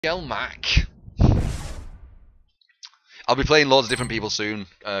Mac. I'll be playing loads of different people soon,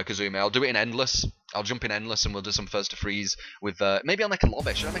 Kazumi. I'll do it in endless. I'll jump in endless and we'll do some first to freeze with maybe I'll make a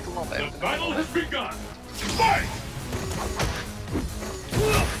lobby. Should I make a lobby? The battle has begun. Fight!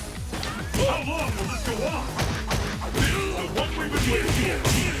 How long will this go on? This is the one we've been waiting for.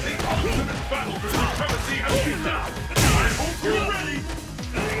 The ultimate battle for supremacy has begun. I hope you're ready.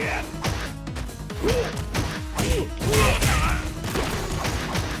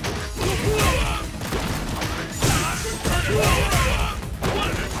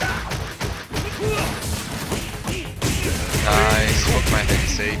 Nice, fuck my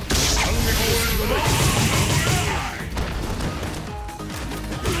FNC.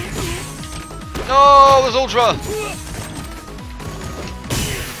 No, there's Ultra!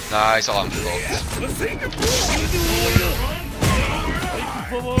 Nice, oh, I'm fucked.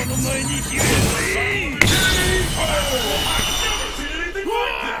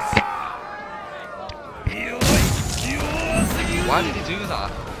 Why did he do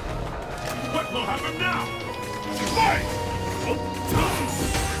that? What will happen now? Fight!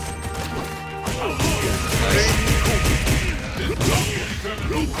 Nice.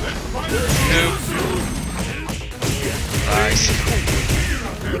 Nice.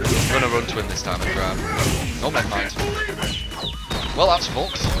 I'm gonna run to him this time and grab. Oh, never mind. Well, that's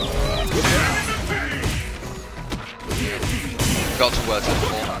fucked. Got to word to the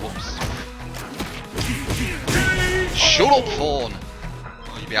phone. Whoops. Shut up, phone.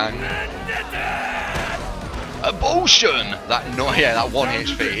 Oh, you behind me. Abortion! That no, yeah, that 1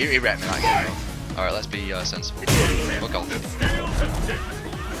 HP. He wrecked me that game. Alright, let's be sensible. Fuck off. This is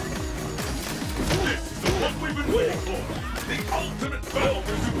the one we've been waiting for. The ultimate battle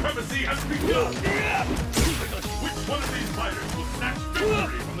for supremacy has begun. Which one of these fighters will snatch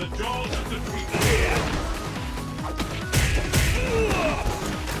victory from the jaws of defeat?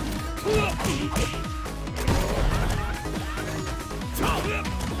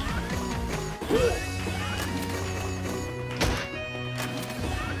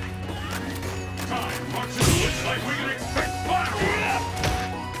 Time marches looks like we can expect fireworks.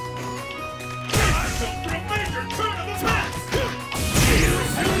 So for a major turn of events.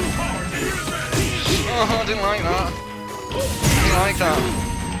 Power to your advantage. Oh, I didn't like that. Didn't like that.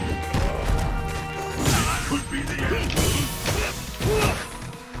 Could be the end.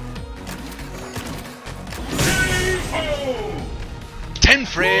 10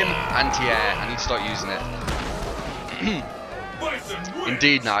 frame anti-air. I need to start using it. Bison wins.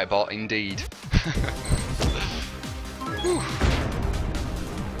 Indeed, Nightbot. Indeed. Whew.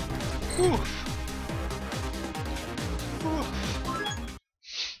 Whew. Whew.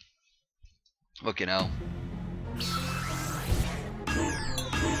 Fucking hell.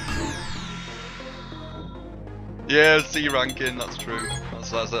 Yeah, C ranking, that's true.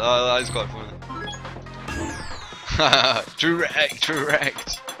 That is quite funny. True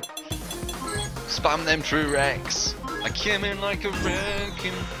wrecked. Spam them true wrecks. I came in like a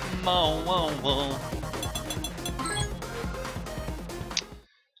wrecking ball.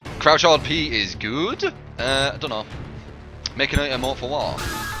 Crouch hard P is good. I don't know. Making an emote for what?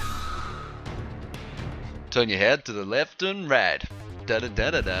 Turn your head to the left and right. I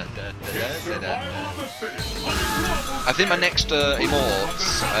think my next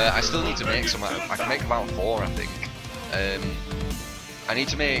emotes, I still need to make some. I can make about 4, I think. I need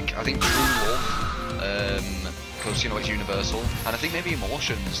to make, I think, True Love, because you know it's universal, and I think maybe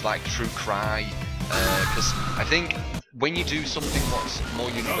emotions like True Cry, because I think when you do something that's more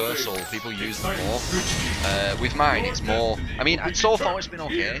universal, people use them more. With mine, it's more. I mean, so far it's been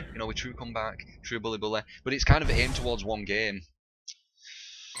okay. You know, with True Comeback, True Bully Bully, but it's kind of aimed towards one game.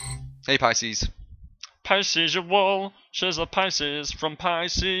 Hey Pisces. Pisces your wall, she's a Pisces from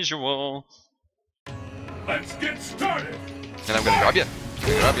Pisces your wall. Let's get started. And I'm gonna grab you. I'm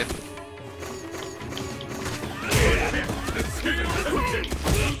gonna grab you. It's good, isn't it?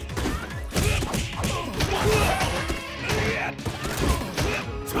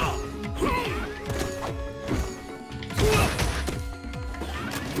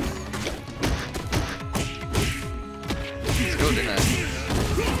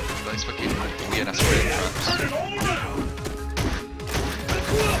 Those fucking weird ass frame traps.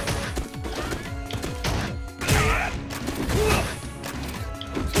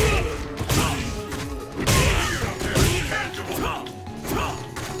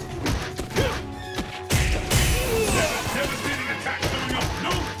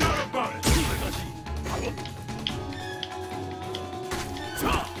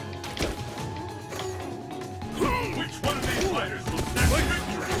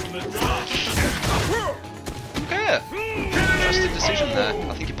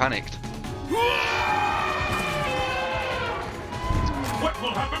 panicked. What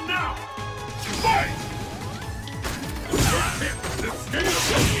will happen now? Fight!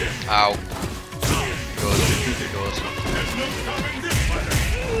 Ow. Good. Good. There's no stopping this fighter.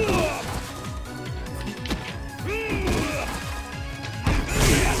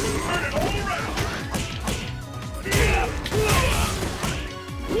 Turn it all around.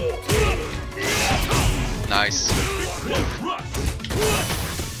 Nice.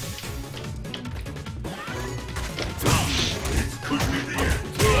 Could be the end.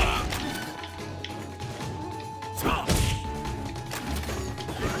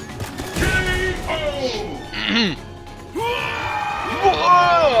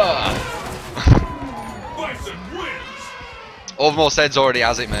 Bison wins. Almost Ed's already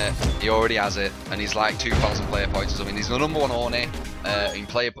has it, mate. He already has it, and he's like 2,000 player points or something. He's the #1 Oni in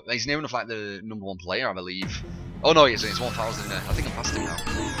player. He's near enough like the #1 player, I believe. Oh no, he isn't. He's 1,000. I think I'm past him now.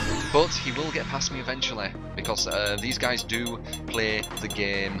 But he will get past me eventually because these guys do play the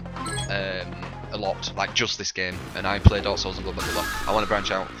game a lot, like just this game, and I play Dark Souls and blah blah blah. I want to branch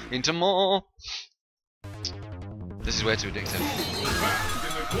out into more. This is way too addictive.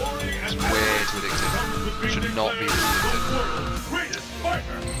 It's way too addictive. Should not be this addictive.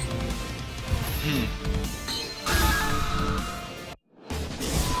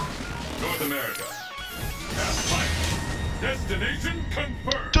 North America. Destination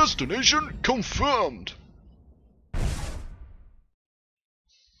confirmed. Destination confirmed.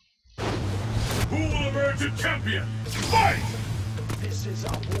 Who will emerge a champion? Fight! This is a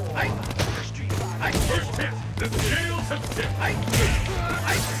war. First hit. The scales have tipped. Where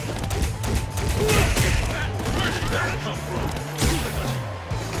did that come from?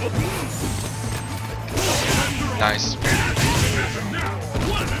 Nice. Now,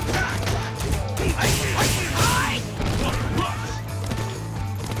 what an attack! What a rush! What a rush!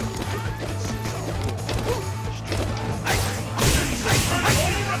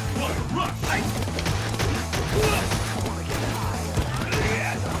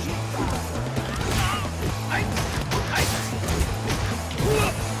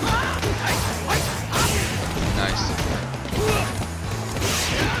 Nice.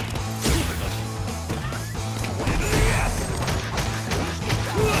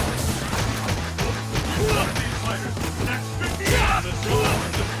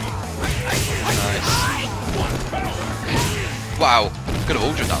 Wow, could have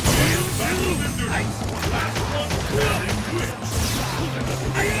ulted that.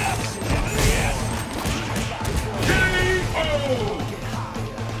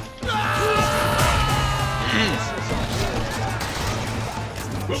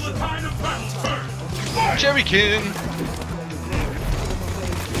 Will the tide of battle turn? Fight! Cherry King.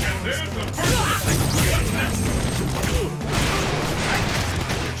 And there's the first hit.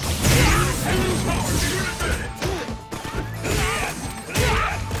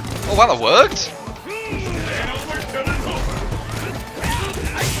 Oh wow, that worked.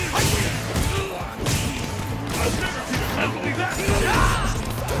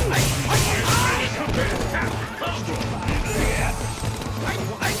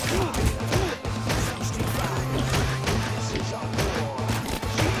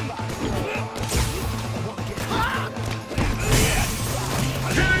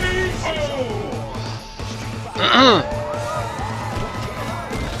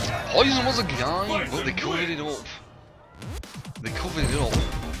 Poison was a guy, but they covered it up. They covered it up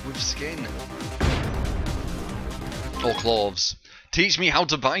with skin. Or cloves. Teach me how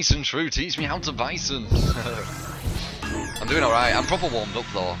to bison, True. Teach me how to bison. I'm doing alright. I'm proper warmed up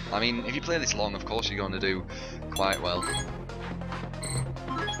though. I mean, if you play this long, of course you're going to do quite well.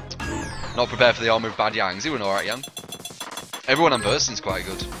 Not prepared for the army of bad yangs. He went alright, Yang. Everyone on Burston's quite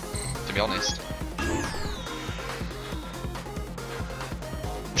good, to be honest.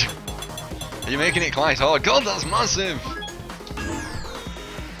 You're making it quite hard. God, that's massive.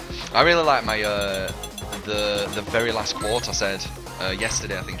 I really like my the very last quote I said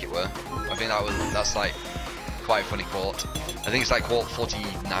yesterday. I think it were. I think that's like quite a funny quote. I think it's like quote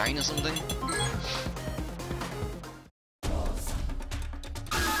 49 or something.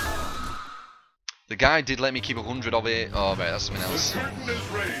 The guy did let me keep 100 of it. Oh, right, that's something else. The curtain is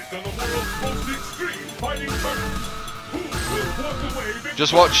raised on the world's most extreme fighting tournament. Who will walk away victorious?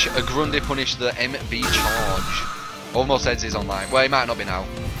 Just watch a Grundy punish the MB charge. Almost Eds is online. Well, he might not be now,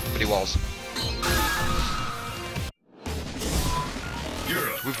 but he was.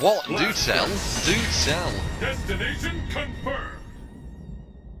 Europe. With what? Do tell. Do tell. Destination confirmed.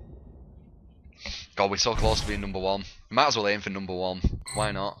 God, we're so close to being #1. We might as well aim for #1.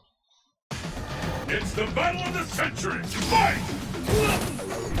 Why not? It's the battle of the century. Fight!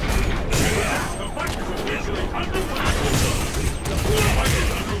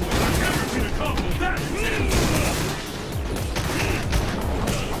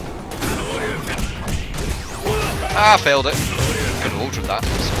 Ah, failed it. Could have ultraed that.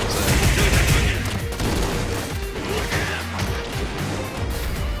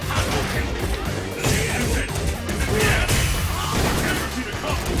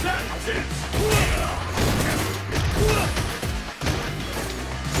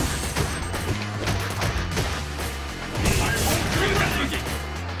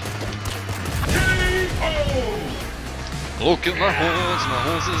 Look at my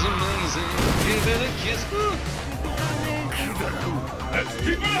horse is amazing. Give it a kiss. Let's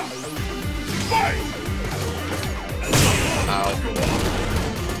keep it up! Fight! Ow.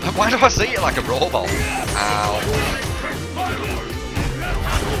 Why do I say it like a robot? Ow.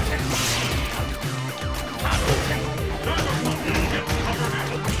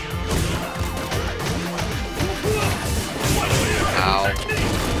 Ow.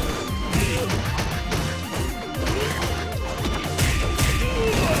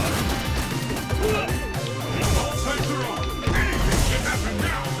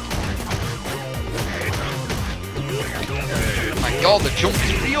 My god, the jump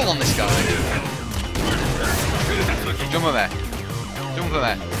is real on this guy. Jump at me. Jump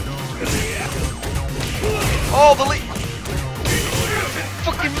at me. Oh, the leap!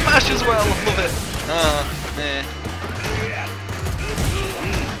 Fucking mash as well, love it. Ah, eh.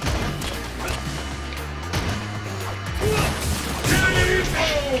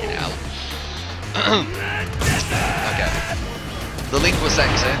 Fucking hell. Okay. The link was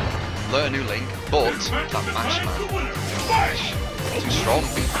sexy. Learn a new link, but that mash, man. Too strong.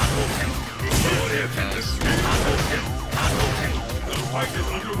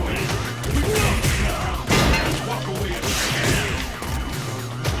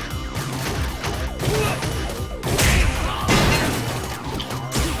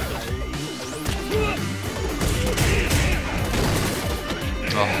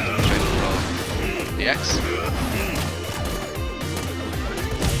 Oh, straight to the road. The X.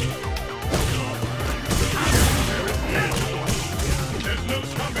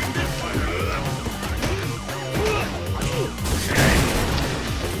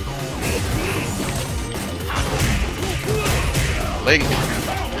 Link.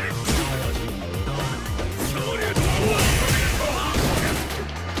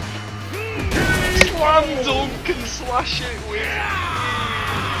 Slam dunk and slash it with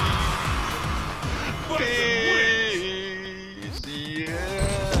peace,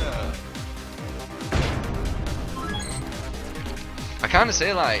 yeah. I kinda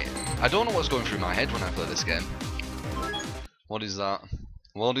say like, I don't know what's going through my head when I play this game. What is that?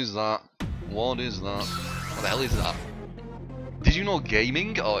 What is that? What is that? What the hell is that? Did you know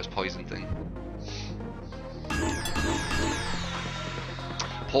gaming? Oh, it's poison thing.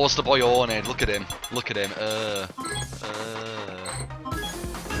 Poster boy Ornid, look at him. Look at him.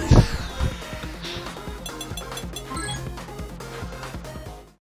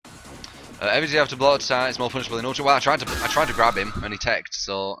 Every day after blow out it's more punishable than ultra. Well, I tried to grab him and he teched,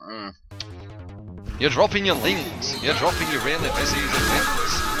 so you're dropping your links. You're dropping your really busy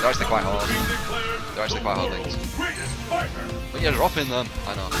links. They're actually quite hard. They're actually quite hard links. But you're dropping them.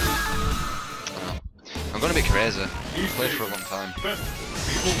 I know. I'm gonna be crazy. I've played for a long time.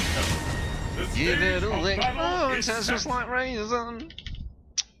 Give it a lick. Oh, it tastes just like raisin.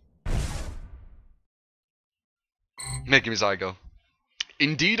 Making his eye go.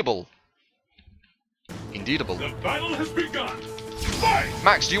 Indeedable. Indeedable. The battle has begun. Fight!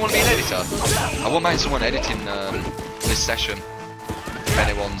 Max, do you want to be an editor? I won't mind someone editing this session. If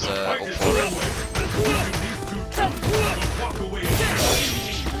anyone's up for it.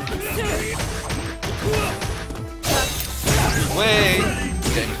 Wait!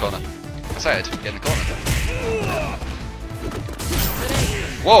 Get in the corner. I said, get in the corner.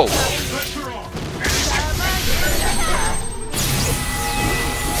 Whoa!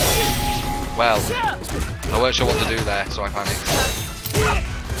 Well, I weren't sure what to do there, so I panicked.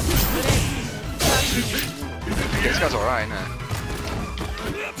 This guy's alright, isn't it?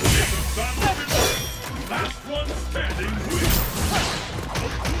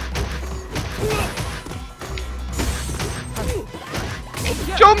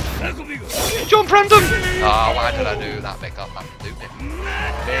 Jump! Jump, Brandon! Oh, why did I do that? Because I'm stupid.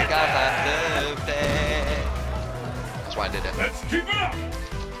 Because I'm stupid. That's why I did it. Let's keep it up.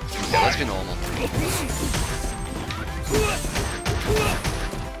 Yeah, let's be normal.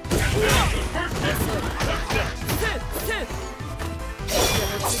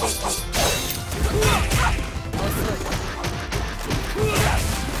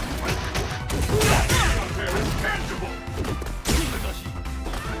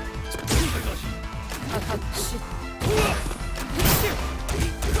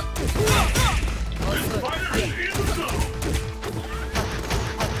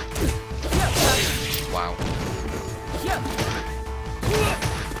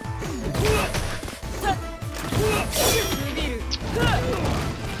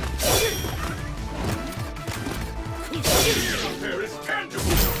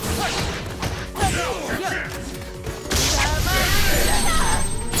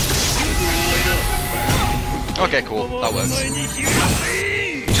 Okay, cool. That works.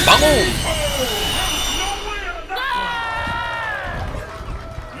 Boom!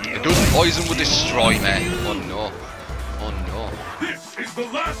 It does poison will destroy me. Oh no. Oh no. This is the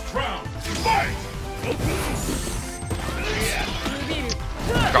last round. Fight!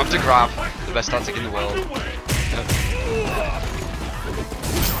 Grab to grab. The best tactic in the world.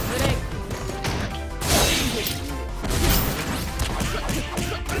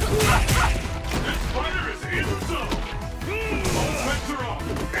 This fighter is in the zone. All bets are off.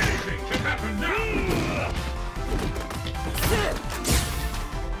 Anything can happen now.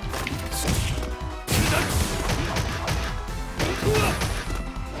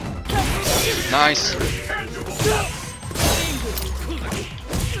 Nice.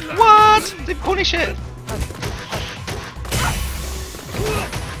 What? They punish it.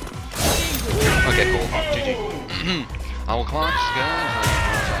 Okay, cool. GG. I will quite scared for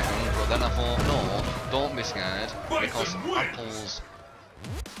a second, but then I thought, no, don't be scared, because apples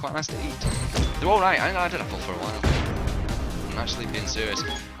quite nice to eat. They're alright, I had an apple for a while. I'm actually being serious.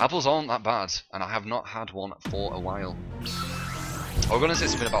 Apples aren't that bad, and I have not had one for a while. I was going to say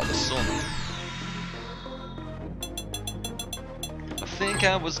something about the sun. I think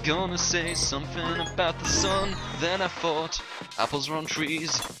I was gonna say something about the sun, then I thought apples are on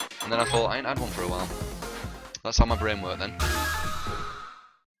trees, and then I thought I ain't had one for a while. That's how my brain worked then.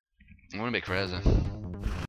 I'm gonna be crazy.